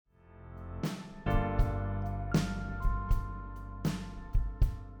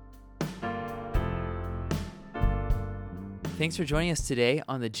Thanks for joining us today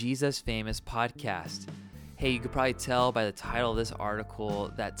on the Jesus Famous podcast. Hey, you could probably tell by the title of this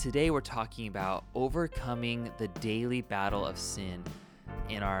article that today we're talking about overcoming the daily battle of sin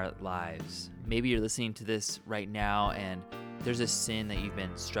in our lives. Maybe you're listening to this right now and there's a sin that you've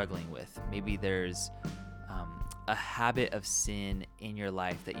been struggling with. Maybe there's a habit of sin in your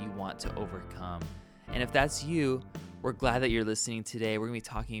life that you want to overcome. And if that's you, we're glad that you're listening today. We're going to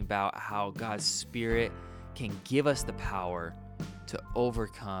be talking about how God's Spirit can give us the power to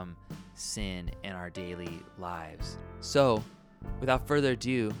overcome sin in our daily lives. So, without further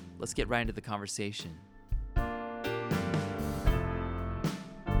ado, let's get right into the conversation.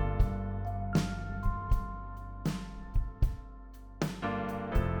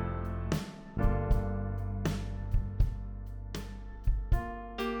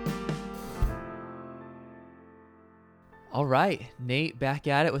 All right, Nate, back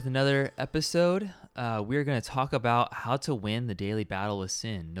at it with another episode. We're going to talk about how to win the daily battle with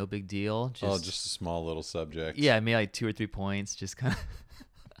sin. No big deal. Just a small little subject. Yeah, maybe like 2 or 3 points. Just kind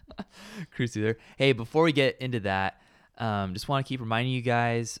of cruise through there. Hey, before we get into that, just want to keep reminding you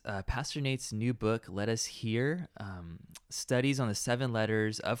guys, Pastor Nate's new book, Let Us Hear, studies on the 7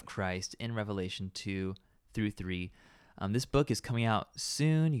 letters of Christ in Revelation 2 through 3. This book is coming out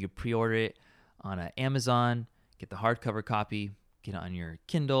soon. You can pre-order it on Amazon. Get the hardcover copy, get it on your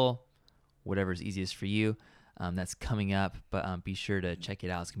Kindle, whatever's easiest for you. That's coming up, but be sure to check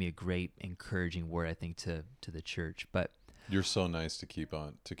it out. It's going to be a great, encouraging word, I think, to the church. But you're so nice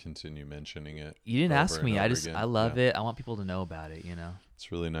to continue mentioning it. You didn't ask me. I love it. I want people to know about it,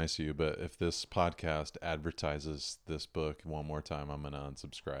 It's really nice of you, but if this podcast advertises this book one more time, I'm going to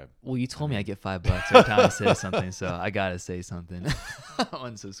unsubscribe. Well, you told me I get $5 every time I say something, so I got to say something.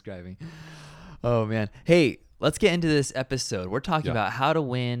 Unsubscribing. Oh, man. Hey, let's get into this episode. We're talking about how to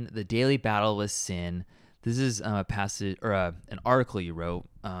win the daily battle with sin. This is a passage or an article you wrote,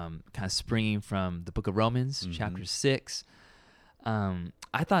 kind of springing from the book of Romans, chapter 6.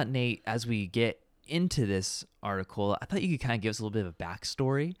 I thought, Nate, as we get into this article, I thought you could kind of give us a little bit of a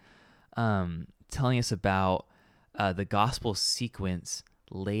backstory, telling us about the gospel sequence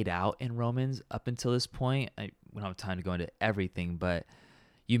laid out in Romans up until this point. We don't have time to go into everything, but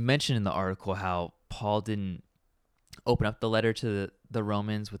you mentioned in the article how Paul didn't open up the letter to the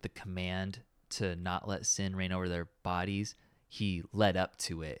Romans with the command to not let sin reign over their bodies. He led up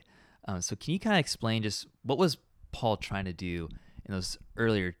to it. So can you kind of explain just what was Paul trying to do in those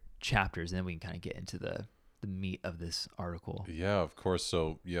earlier chapters? And then we can kind of get into the meat of this article. Yeah, of course.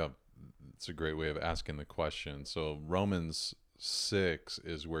 So, it's a great way of asking the question. So Romans 6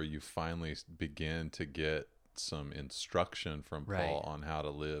 is where you finally begin to get some instruction from Paul on how to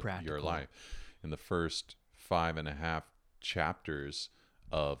live your life. In the first 5.5 chapters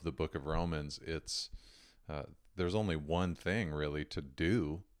of the book of Romans, it's there's only one thing really to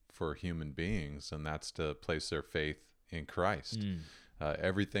do for human beings, and that's to place their faith in Christ.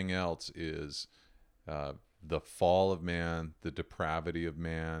 Everything else is the fall of man, the depravity of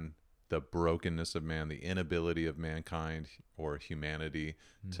man, the brokenness of man, the inability of mankind or humanity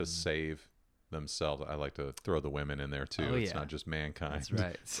to save themselves. I like to throw the women in there too. It's not just mankind. That's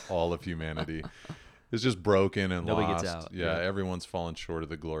right. It's all of humanity. It's just broken and Nobody lost. Gets out. Yeah, everyone's fallen short of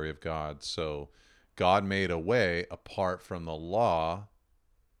the glory of God. So God made a way apart from the law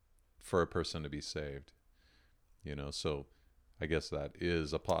for a person to be saved. So I guess that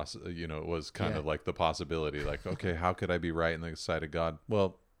is it was kind of like the possibility, like, okay, how could I be right in the sight of God?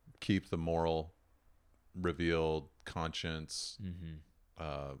 Well, keep the moral, revealed conscience,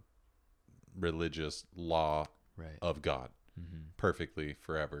 religious law of God perfectly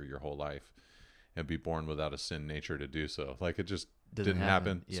forever your whole life, and be born without a sin nature to do so. Like, it just didn't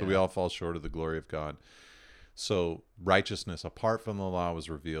happen. So we all fall short of the glory of God. So righteousness apart from the law was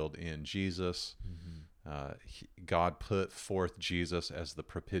revealed in Jesus. God put forth Jesus as the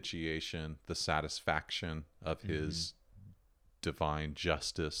propitiation, the satisfaction of his divine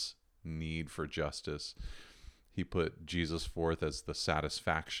justice, need for justice. He put Jesus forth as the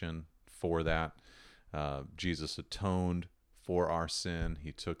satisfaction for that. Jesus atoned for our sin.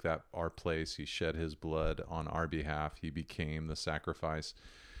 He took our place. He shed his blood on our behalf. He became the sacrifice.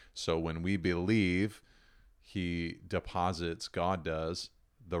 So when we believe, God does,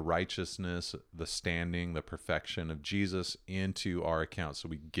 the righteousness, the standing, the perfection of Jesus into our account. So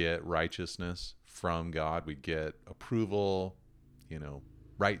we get righteousness from God. We get approval,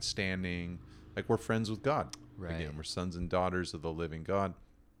 right standing, like we're friends with God. Right. Again, we're sons and daughters of the living God.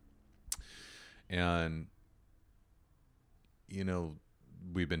 And,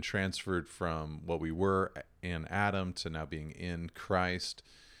 we've been transferred from what we were in Adam to now being in Christ.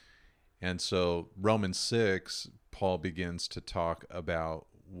 And so Romans 6, Paul begins to talk about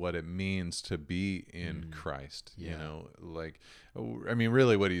what it means to be in Christ. You know, like, I mean,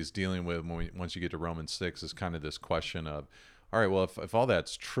 really what he's dealing with once you get to Romans 6 is kind of this question of, all right, well, if all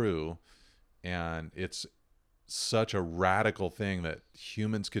that's true, and it's such a radical thing that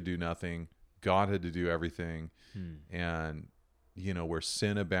humans could do nothing, God had to do everything, and, you know, where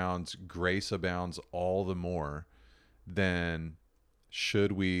sin abounds, grace abounds all the more, then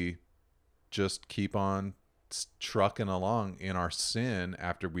should we just keep on trucking along in our sin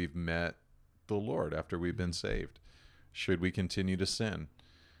after we've met the Lord, after we've been saved? Should we continue to sin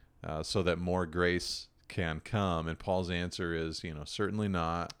so that more grace can come? And Paul's answer is, you know, certainly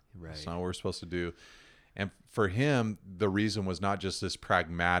not. Right. It's not what we're supposed to do. And for him, the reason was not just this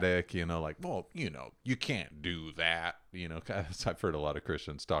pragmatic, you know, like, well, you know, you can't do that. You know, I've heard a lot of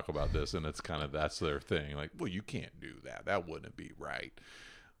Christians talk about this, and it's kind of, that's their thing. Like, well, you can't do that. That wouldn't be right.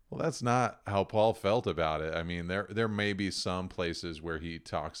 Well, that's not how Paul felt about it. I mean, there may be some places where he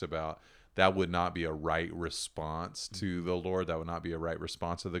talks about that would not be a right response to the Lord. That would not be a right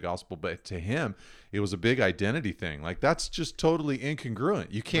response to the gospel. But to him, it was a big identity thing. Like, that's just totally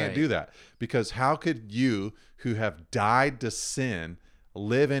incongruent. You can't do that, because how could you, who have died to sin,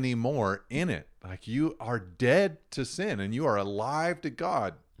 live anymore in it? Like, you are dead to sin and you are alive to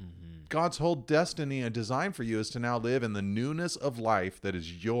God. God's whole destiny and design for you is to now live in the newness of life that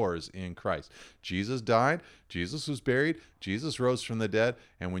is yours in Christ. Jesus died, Jesus was buried, Jesus rose from the dead,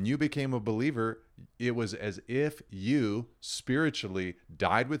 and when you became a believer, it was as if you spiritually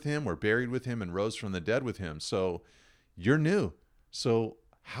died with him, were buried with him, and rose from the dead with him. So you're new. So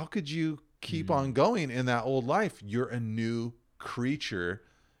how could you keep on going in that old life? You're a new creature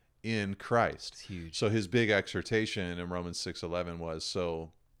in Christ. It's huge. So his big exhortation in Romans 6:11 was,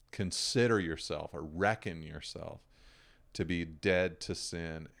 so consider yourself, or reckon yourself, to be dead to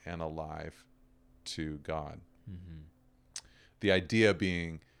sin and alive to God. The idea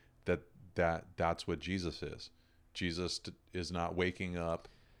being that's what Jesus is. Jesus is not waking up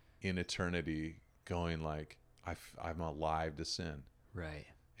in eternity going like, I'm alive to sin. Right.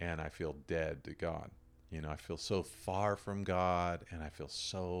 And I feel dead to God. You know, I feel so far from God, and I feel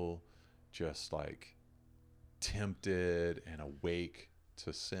so just like tempted and awake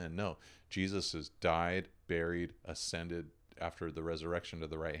to sin. No, Jesus has died, buried, ascended after the resurrection to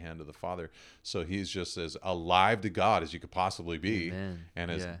the right hand of the Father. So he's just as alive to God as you could possibly be. Amen. And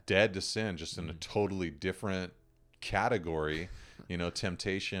as dead to sin, just in a totally different category. You know,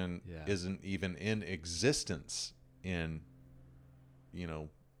 temptation isn't even in existence in, you know,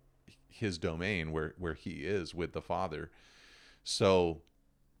 his domain where he is with the Father. So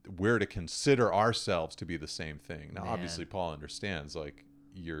we're to consider ourselves to be the same thing. Now, obviously, Paul understands, like,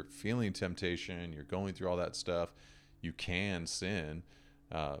 you're feeling temptation, you're going through all that stuff, you can sin.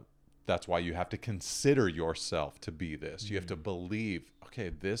 That's why you have to consider yourself to be this. You have to believe, okay,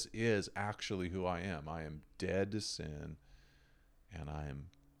 this is actually who I am. I am dead to sin, and I am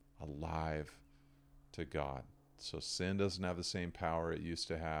alive to God. So sin doesn't have the same power it used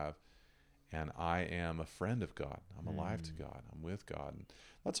to have, and I am a friend of God. I'm alive to God. I'm with God. And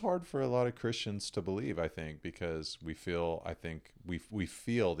that's hard for a lot of Christians to believe, I think, because we feel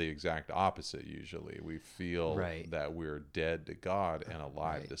the exact opposite usually. We feel that we're dead to God and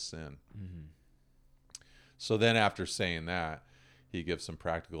alive to sin. So then after saying that, he gives some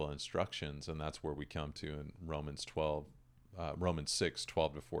practical instructions, and that's where we come to in Romans 6,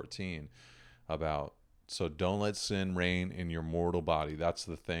 12 to 14, about, so don't let sin reign in your mortal body. That's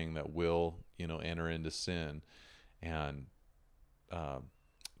the thing that will, you know, enter into sin. And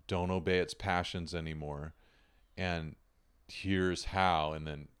don't obey its passions anymore. And here's how. And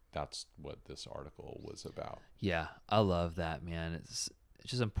then that's what this article was about. Yeah, I love that, man. It's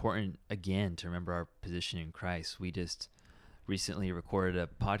just important, again, to remember our position in Christ. We just recently recorded a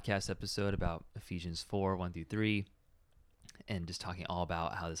podcast episode about Ephesians 4, 1 through 3, and just talking all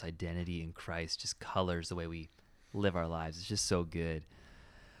about how this identity in Christ just colors the way we live our lives. It's just so good.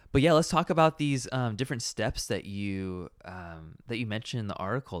 But yeah, let's talk about these different steps that you mentioned in the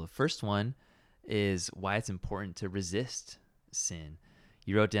article. The first one is why it's important to resist sin.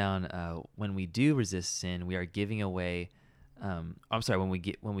 You wrote down when we do resist sin, we are giving away. When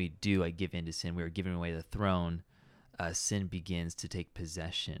we do give in to sin, we are giving away the throne. Sin begins to take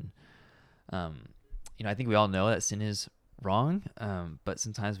possession. I think we all know that sin is wrong, but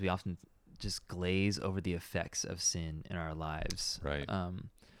sometimes we often just glaze over the effects of sin in our lives. Right.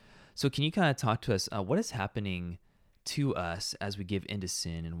 So can you kind of talk to us, what is happening to us as we give into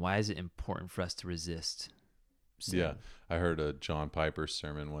sin, and why is it important for us to resist sin? Yeah, I heard a John Piper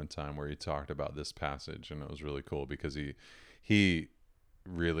sermon one time where he talked about this passage, and it was really cool because he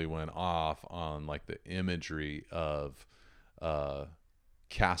really went off on like the imagery of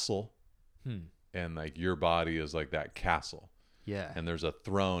castle, and like your body is like that castle. Yeah. And there's a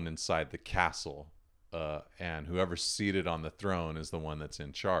throne inside the castle, and whoever's seated on the throne is the one that's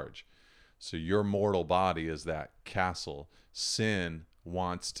in charge. So your mortal body is that castle. Sin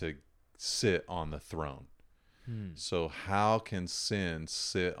wants to sit on the throne. So how can sin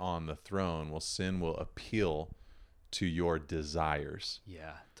sit on the throne? Well, sin will appeal to your desires.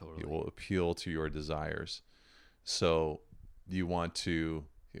 Yeah, totally. It will appeal to your desires. So you want to,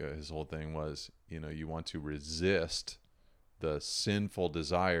 his whole thing was, you want to resist the sinful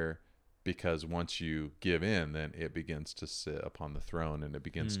desire, because once you give in, then it begins to sit upon the throne and it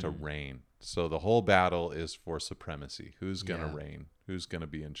begins to reign. So the whole battle is for supremacy. Who's going to reign? Who's going to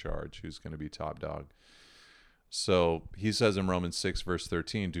be in charge? Who's going to be top dog? So he says in Romans 6, verse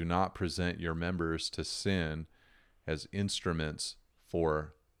 13, do not present your members to sin as instruments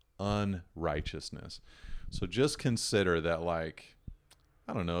for unrighteousness. So just consider that, like,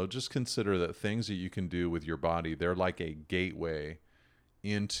 I don't know, just consider that things that you can do with your body, they're like a gateway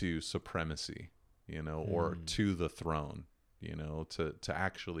into supremacy, or to the throne, to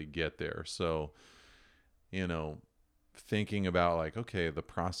actually get there. So, thinking about like, okay, the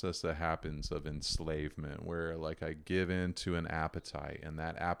process that happens of enslavement, where like I give in to an appetite and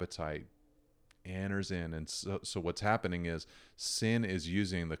that appetite enters in. And so what's happening is sin is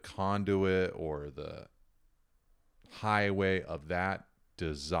using the conduit or the highway of that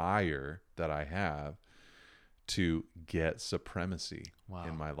desire that I have to get supremacy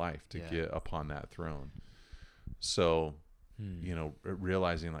in my life, to get upon that throne. So,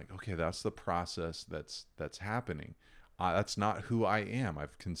 realizing like, okay, that's the process that's happening. That's not who I am.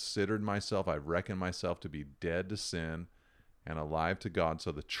 I've considered myself, I've reckoned myself to be dead to sin and alive to God.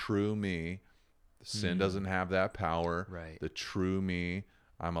 So the true me, sin doesn't have that power. Right. The true me,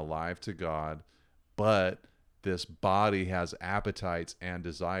 I'm alive to God. But this body has appetites and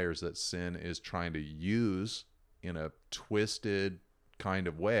desires that sin is trying to use in a twisted kind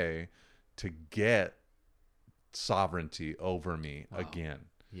of way to get sovereignty over me again.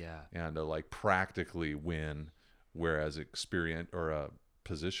 Yeah. And to like practically win, whereas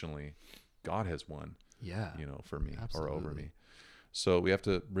positionally, God has won. Yeah. For me. Absolutely. Or over me. So we have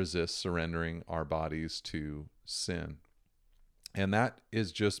to resist surrendering our bodies to sin. And that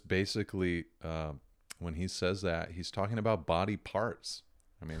is just basically, when he says that, he's talking about body parts.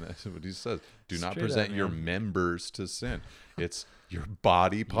 I mean, that's what he says. Do not present your members to sin. It's your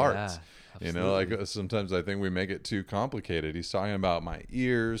body parts. Yeah, like sometimes I think we make it too complicated. He's talking about my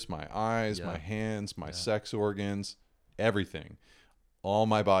ears, my eyes, my hands, my sex organs, everything. All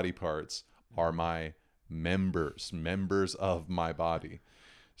my body parts are my members of my body.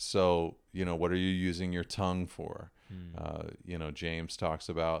 So, what are you using your tongue for? James talks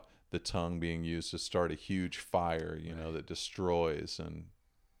about the tongue being used to start a huge fire, that destroys and,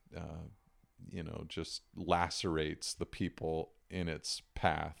 just lacerates the people in its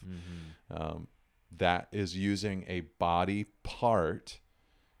path. That is using a body part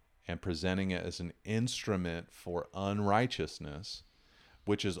and presenting it as an instrument for unrighteousness,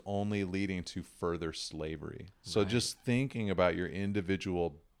 which is only leading to further slavery. So just thinking about your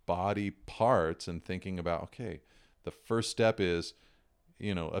individual body parts and thinking about, okay, the first step is,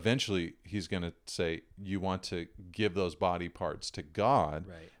 eventually he's going to say you want to give those body parts to God,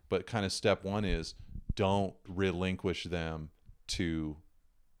 but kind of step one is don't relinquish them to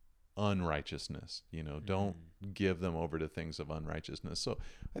unrighteousness, don't give them over to things of unrighteousness. So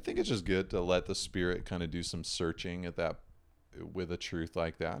I think it's just good to let the Spirit kind of do some searching at that with a truth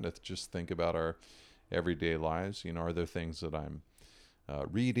like that, and to just think about our everyday lives. Are there things that I'm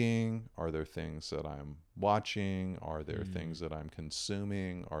reading? Are there things that I'm watching? Are there things that I'm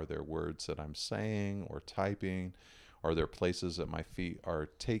consuming? Are there words that I'm saying or typing? Are there places that my feet are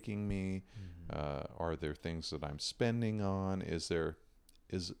taking me? Are there things that I'm spending on?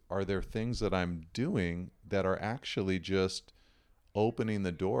 Are there things that I'm doing that are actually just opening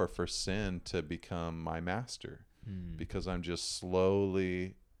the door for sin to become my master? Because I'm just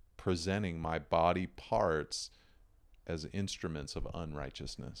slowly presenting my body parts as instruments of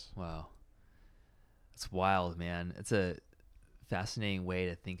unrighteousness. Wow. That's wild, man. It's a fascinating way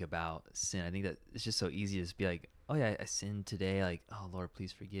to think about sin. I think that it's just so easy to just be like, oh yeah, I sinned today. Like, oh Lord,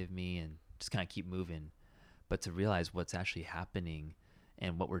 please forgive me, and just kind of keep moving. But to realize what's actually happening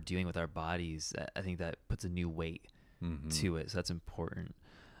and what we're doing with our bodies, I think that puts a new weight to it. So that's important.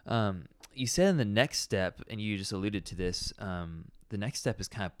 You said in the next step, and you just alluded to this, the next step is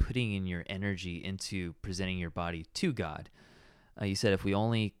kind of putting in your energy into presenting your body to God. You said if we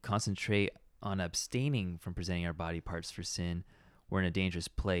only concentrate on abstaining from presenting our body parts for sin, we're in a dangerous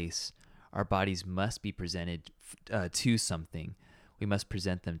place, our bodies must be presented to something. We must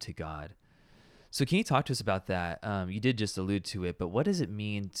present them to God. So can you talk to us about that? You did just allude to it, but what does it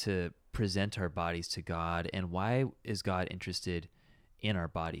mean to present our bodies to God, and why is God interested in our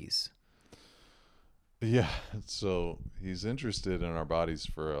bodies? Yeah, so he's interested in our bodies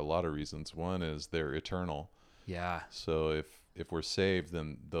for a lot of reasons. One is they're eternal. Yeah. So if we're saved,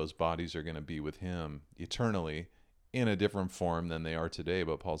 then those bodies are going to be with him eternally in a different form than they are today.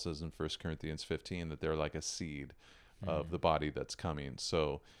 But Paul says in 1 Corinthians 15 that they're like a seed of the body that's coming.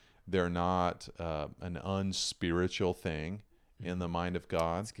 So they're not an unspiritual thing in the mind of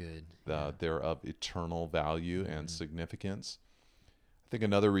God. That's good. They're of eternal value and significance. I think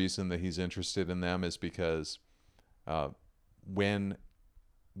another reason that he's interested in them is because when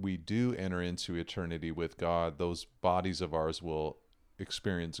we do enter into eternity with God, those bodies of ours will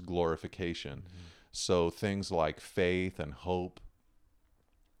experience glorification. So things like faith and hope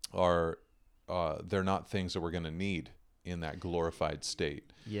are they're not things that we're going to need in that glorified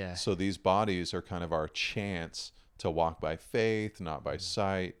state. Yeah. So these bodies are kind of our chance to walk by faith, not by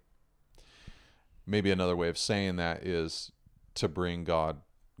sight. Maybe another way of saying that is to bring God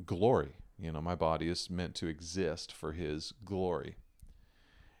glory. You know, my body is meant to exist for his glory.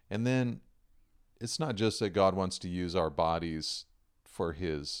 And then it's not just that God wants to use our bodies for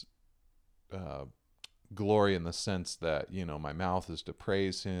his glory in the sense that, you know, my mouth is to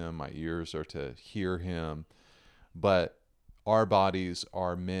praise him, my ears are to hear him, but our bodies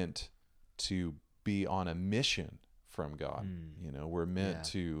are meant to be on a mission from God. You know, we're meant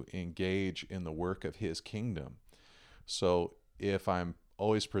to engage in the work of his kingdom. So if I'm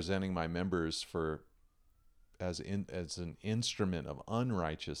always presenting my members as an instrument of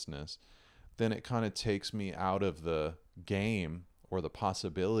unrighteousness, then it kind of takes me out of the game or the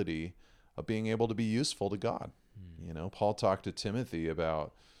possibility of being able to be useful to God. You know, Paul talked to Timothy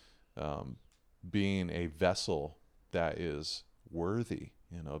about being a vessel that is worthy,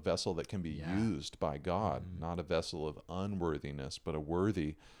 you know, a vessel that can be used by God, not a vessel of unworthiness, but a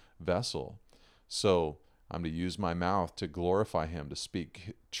worthy vessel. So I'm to use my mouth to glorify him, to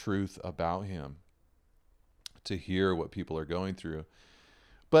speak truth about him, to hear what people are going through.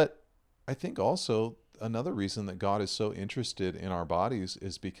 But I think also another reason that God is so interested in our bodies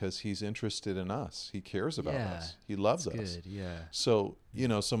is because he's interested in us. He cares about us. He loves us. Good. Yeah. So, you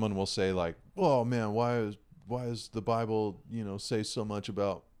know, someone will say like, "Well, man, why is the Bible, you know, say so much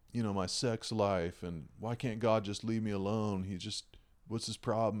about, you know, my sex life, and why can't God just leave me alone? What's his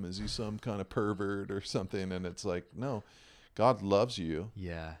problem? Is he some kind of pervert or something?" And it's like, no, God loves you.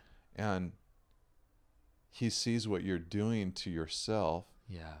 Yeah. And he sees what you're doing to yourself.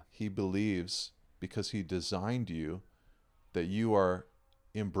 Yeah. He believes, because he designed you, that you are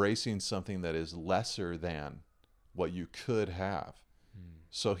embracing something that is lesser than what you could have.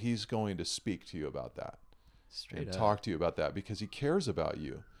 So he's going to speak to you about that. Straight up. Talk to you about that because he cares about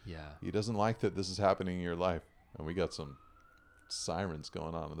you. Yeah. He doesn't like that this is happening in your life. And we got some sirens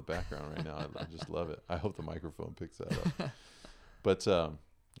going on in the background right now. I just love it. I hope the microphone picks that up. But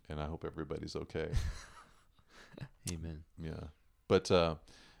and I hope everybody's okay. Amen. Yeah. But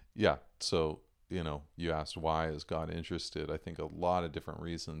yeah, so, you know, you asked why is God interested? I think a lot of different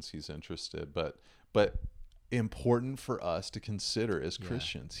reasons he's interested, but important for us to consider as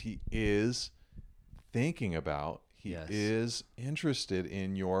Christians. He is thinking about, he is interested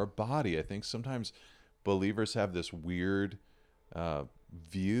in your body. I think sometimes believers have this weird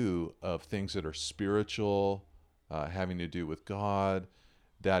view of things that are spiritual, having to do with God,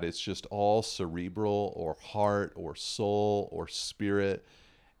 that it's just all cerebral or heart or soul or spirit,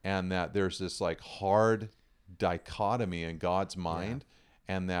 and that there's this like hard dichotomy in God's mind,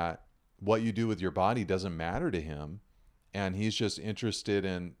 and that what you do with your body doesn't matter to him, and he's just interested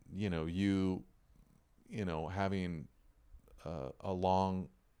in, you know, having a long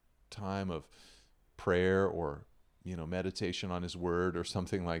time of prayer or, you know, meditation on his word or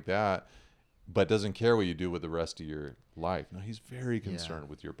something like that, but doesn't care what you do with the rest of your life. No, he's very concerned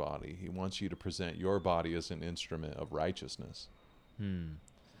with your body. He wants you to present your body as an instrument of righteousness.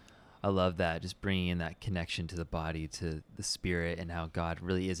 I love that, just bringing in that connection to the body, to the spirit, and how God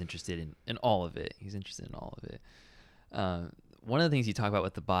really is interested in all of it. He's interested in all of it. One of the things you talk about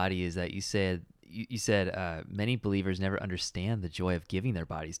with the body is that you said many believers never understand the joy of giving their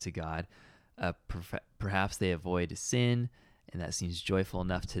bodies to God. Perhaps they avoid sin, and that seems joyful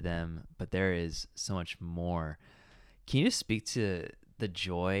enough to them, but there is so much more. Can you just speak to the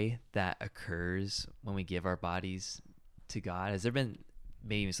joy that occurs when we give our bodies to God? Has there been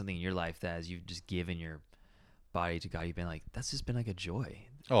maybe something in your life that as you've just given your body to God, you've been like, that's just been like a joy?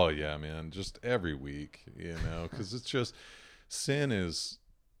 Oh yeah, man. Just every week, you know, because it's just sin is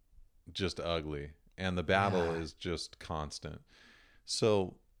just ugly, and the battle is just constant.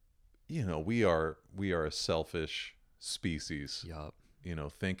 So, we are a selfish species. Yup.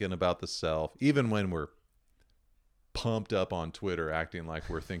 Thinking about the self, even when we're pumped up on Twitter acting like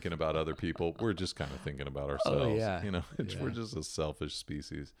we're thinking about other people, we're just kind of thinking about ourselves. Oh, yeah. We're just a selfish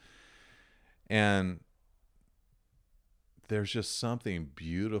species. And there's just something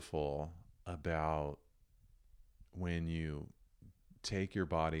beautiful about when you take your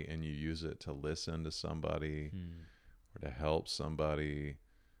body and you use it to listen to somebody or to help somebody,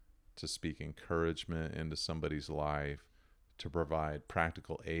 to speak encouragement into somebody's life, to provide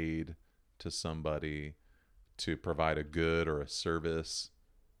practical aid to somebody, to provide a good or a service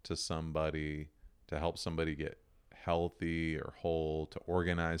to somebody, to help somebody get healthy or whole, to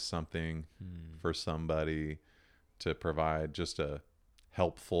organize something for somebody, to provide just a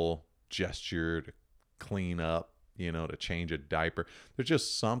helpful gesture to clean up, to change a diaper. There's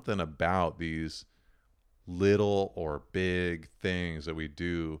just something about these little or big things that we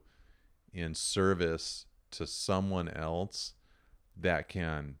do in service to someone else that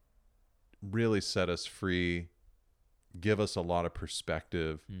can really set us free, give us a lot of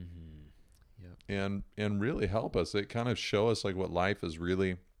perspective, and really help us. It kind of show us like what life is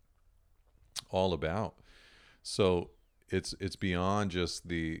really all about. So it's beyond just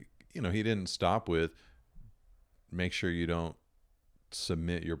the, he didn't stop with make sure you don't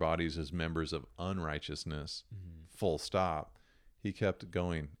submit your bodies as members of unrighteousness, full stop. He kept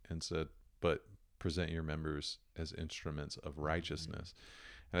going and said, but present your members as instruments of righteousness.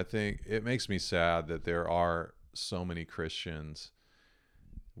 And I think it makes me sad that there are so many Christians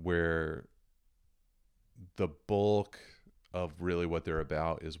where the bulk of really what they're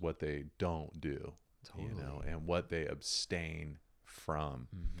about is what they don't do, and what they abstain from.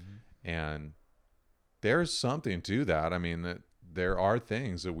 And there's something to that. I mean, that there are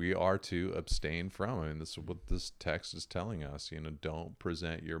things that we are to abstain from. I mean, this is what this text is telling us, don't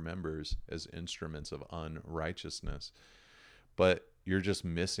present your members as instruments of unrighteousness. But you're just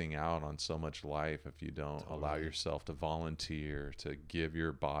missing out on so much life if you don't allow yourself to volunteer, to give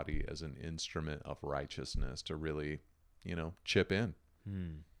your body as an instrument of righteousness, to really, chip in.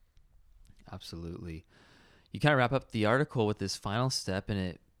 Absolutely. You kind of wrap up the article with this final step, and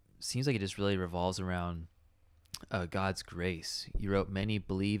it seems like it just really revolves around God's grace. You wrote, many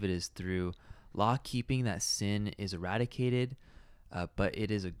believe it is through law keeping that sin is eradicated, but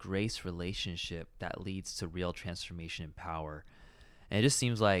it is a grace relationship that leads to real transformation and power. And it just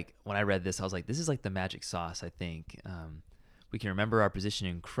seems like when I read this, I was like, this is like the magic sauce, I think. We can remember our position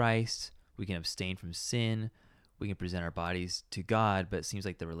in Christ. We can abstain from sin. We can present our bodies to God, but it seems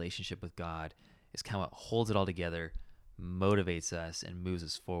like the relationship with God is kind of what holds it all together, motivates us, and moves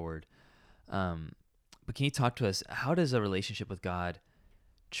us forward. But can you talk to us, how does a relationship with God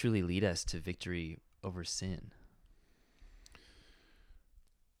truly lead us to victory over sin?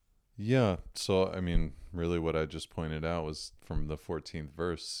 Yeah. So, I mean, really what I just pointed out was from the 14th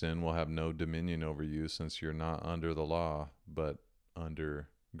verse, sin will have no dominion over you since you're not under the law, but under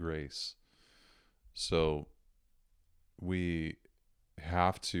grace. So we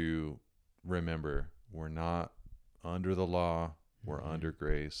have to remember we're not under the law, we're under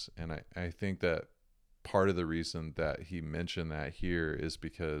grace. And I think that part of the reason that he mentioned that here is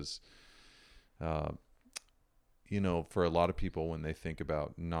because, for a lot of people, when they think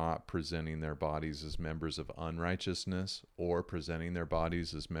about not presenting their bodies as members of unrighteousness or presenting their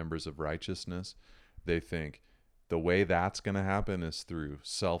bodies as members of righteousness, they think the way that's going to happen is through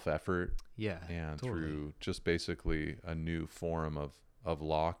self-effort and through just basically a new form of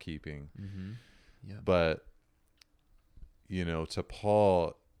law keeping. But, to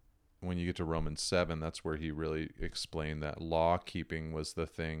Paul, when you get to Romans 7, that's where he really explained that law keeping was the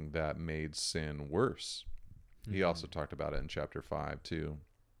thing that made sin worse. He also talked about it in chapter 5 too.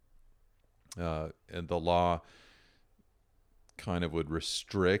 And the law kind of would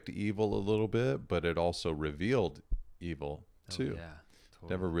restrict evil a little bit, but it also revealed evil too.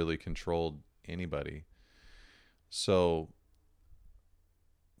 Never really controlled anybody. So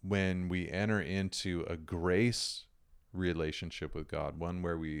when we enter into a grace relationship with God, one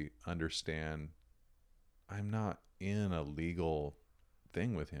where we understand I'm not in a legal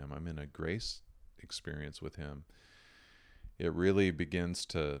thing with him, I'm in a grace experience with him, it really begins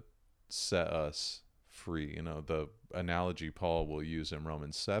to set us free. The analogy Paul will use in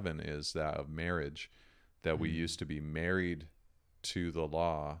Romans 7 is that of marriage, that we used to be married to the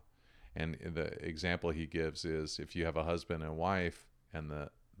law. And the example he gives is if you have a husband and wife and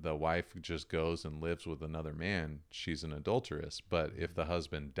the wife just goes and lives with another man, she's an adulteress. But if the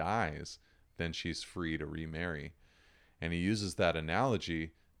husband dies, then she's free to remarry. And he uses that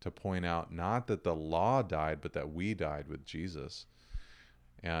analogy to point out not that the law died, but that we died with Jesus.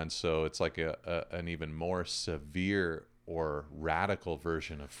 And so it's like an even more severe or radical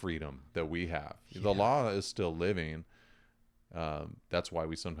version of freedom that we have. Yeah. The law is still living. That's why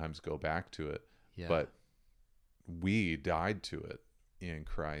we sometimes go back to it. Yeah. But we died to it in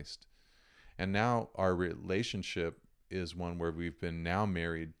Christ. And now our relationship is one where we've been now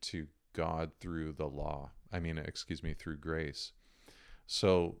married to God through the law. Through grace.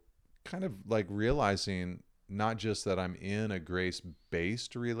 So kind of like realizing not just that I'm in a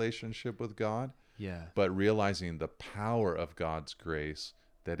grace-based relationship with God, but realizing the power of God's grace,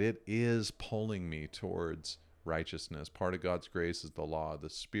 that it is pulling me towards righteousness. Part of God's grace is the law of the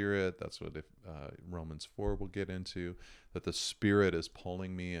Spirit. That's what Romans 4 will get into, that the Spirit is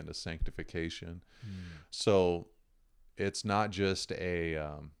pulling me into sanctification. So it's not just a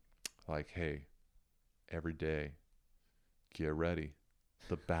hey, every day, get ready.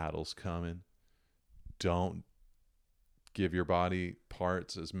 The battle's coming. Don't give your body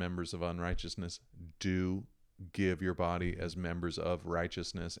parts as members of unrighteousness. Do give your body as members of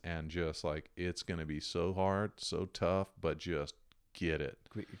righteousness, and just it's going to be so hard, so tough, but just get it.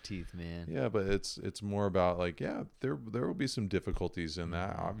 Grit your teeth, man. Yeah, but it's more about there will be some difficulties in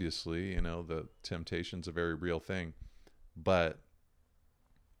that. Obviously, the temptation's a very real thing, but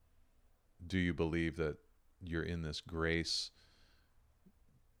do you believe that you're in this grace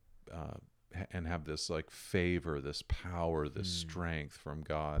and have this favor, this power, this strength from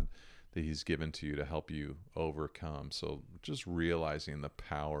God that he's given to you to help you overcome? So just realizing the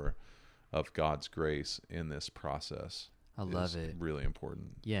power of God's grace in this process. I love it. Really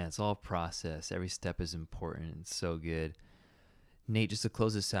important. Yeah, it's all process. Every step is important. It's so good. Nate, just to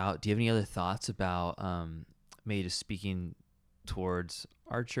close this out, do you have any other thoughts about maybe just speaking towards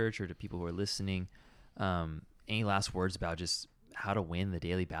our church or to people who are listening? Any last words about just how to win the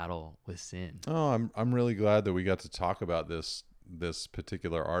daily battle with sin? Oh, I'm really glad that we got to talk about this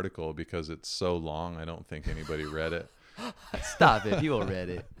particular article, because it's so long. I don't think anybody read it. Stop it. People read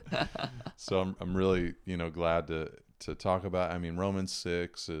it. So I'm really, glad to talk about. Romans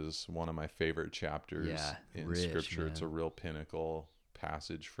 6 is one of my favorite chapters in Scripture. Man. It's a real pinnacle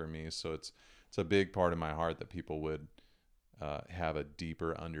passage for me. So it's a big part of my heart that people would have a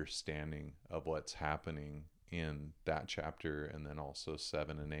deeper understanding of what's happening in that chapter, and then also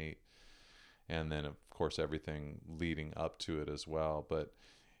 7 and 8, and then of course everything leading up to it as well. But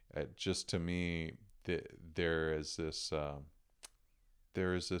just to me, there is this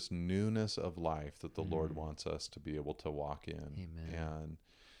newness of life that the Lord wants us to be able to walk in. Amen. And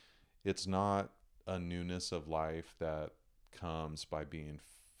it's not a newness of life that comes by being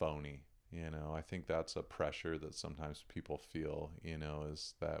phony. I think that's a pressure that sometimes people feel,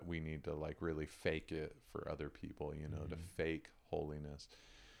 is that we need to really fake it for other people, to fake holiness.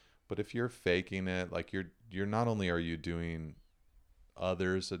 But if you're faking it, you're not only are you doing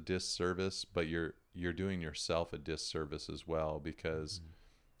others a disservice, but you're doing yourself a disservice as well, because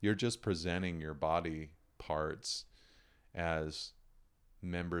you're just presenting your body parts as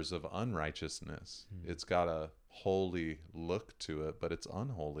members of unrighteousness. It's got a holy look to it, but it's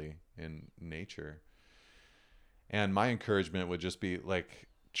unholy in nature. And my encouragement would just be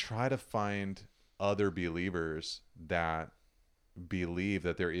try to find other believers that believe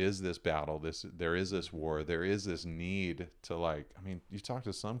that there is this battle, there is this war, there is this need to you talk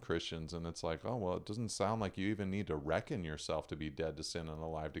to some Christians and it's oh, well, it doesn't sound like you even need to reckon yourself to be dead to sin and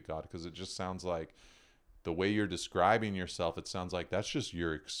alive to God, because it just sounds like the way you're describing yourself, it sounds like that's just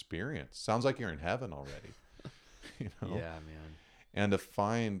your experience. Sounds like you're in heaven already. Yeah, man. And to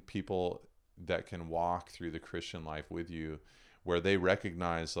find people that can walk through the Christian life with you, where they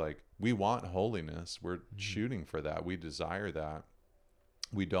recognize we want holiness, we're shooting for that, we desire that,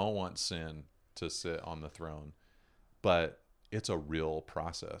 we don't want sin to sit on the throne, but it's a real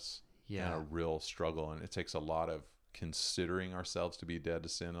process and a real struggle, and it takes a lot of considering ourselves to be dead to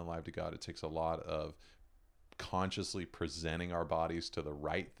sin and alive to God. It takes a lot of consciously presenting our bodies to the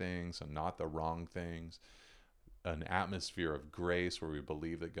right things and not the wrong things, an atmosphere of grace where we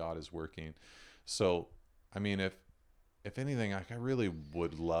believe that God is working. So, if anything, I really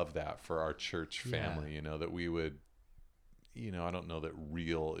would love that for our church family, that we would, I don't know that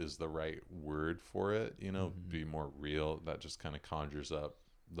real is the right word for it, be more real. That just kind of conjures up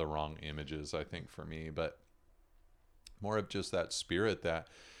the wrong images, I think, for me, but more of just that spirit that,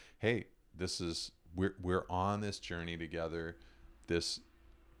 hey, we're on this journey together. This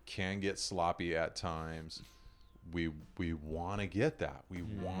can get sloppy at times. We want to get that. We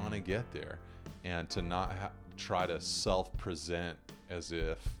want to get there, and to not try to self-present as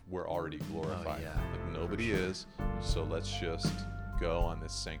if we're already glorified. Like nobody is, so let's just go on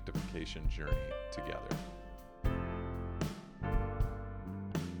this sanctification journey together.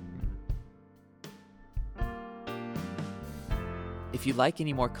 If you'd like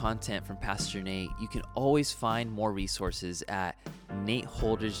any more content from Pastor Nate, you can always find more resources at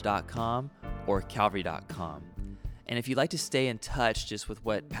nateholdridge.com or calvary.com. And if you'd like to stay in touch just with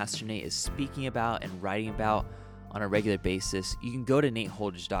what Pastor Nate is speaking about and writing about on a regular basis, you can go to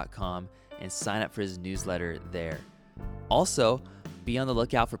nateholdridge.com and sign up for his newsletter there. Also, be on the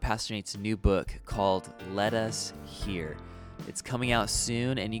lookout for Pastor Nate's new book called Let Us Hear. It's coming out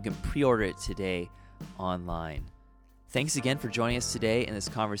soon, and you can pre-order it today online. Thanks again for joining us today in this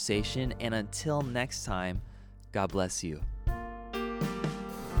conversation, and until next time, God bless you.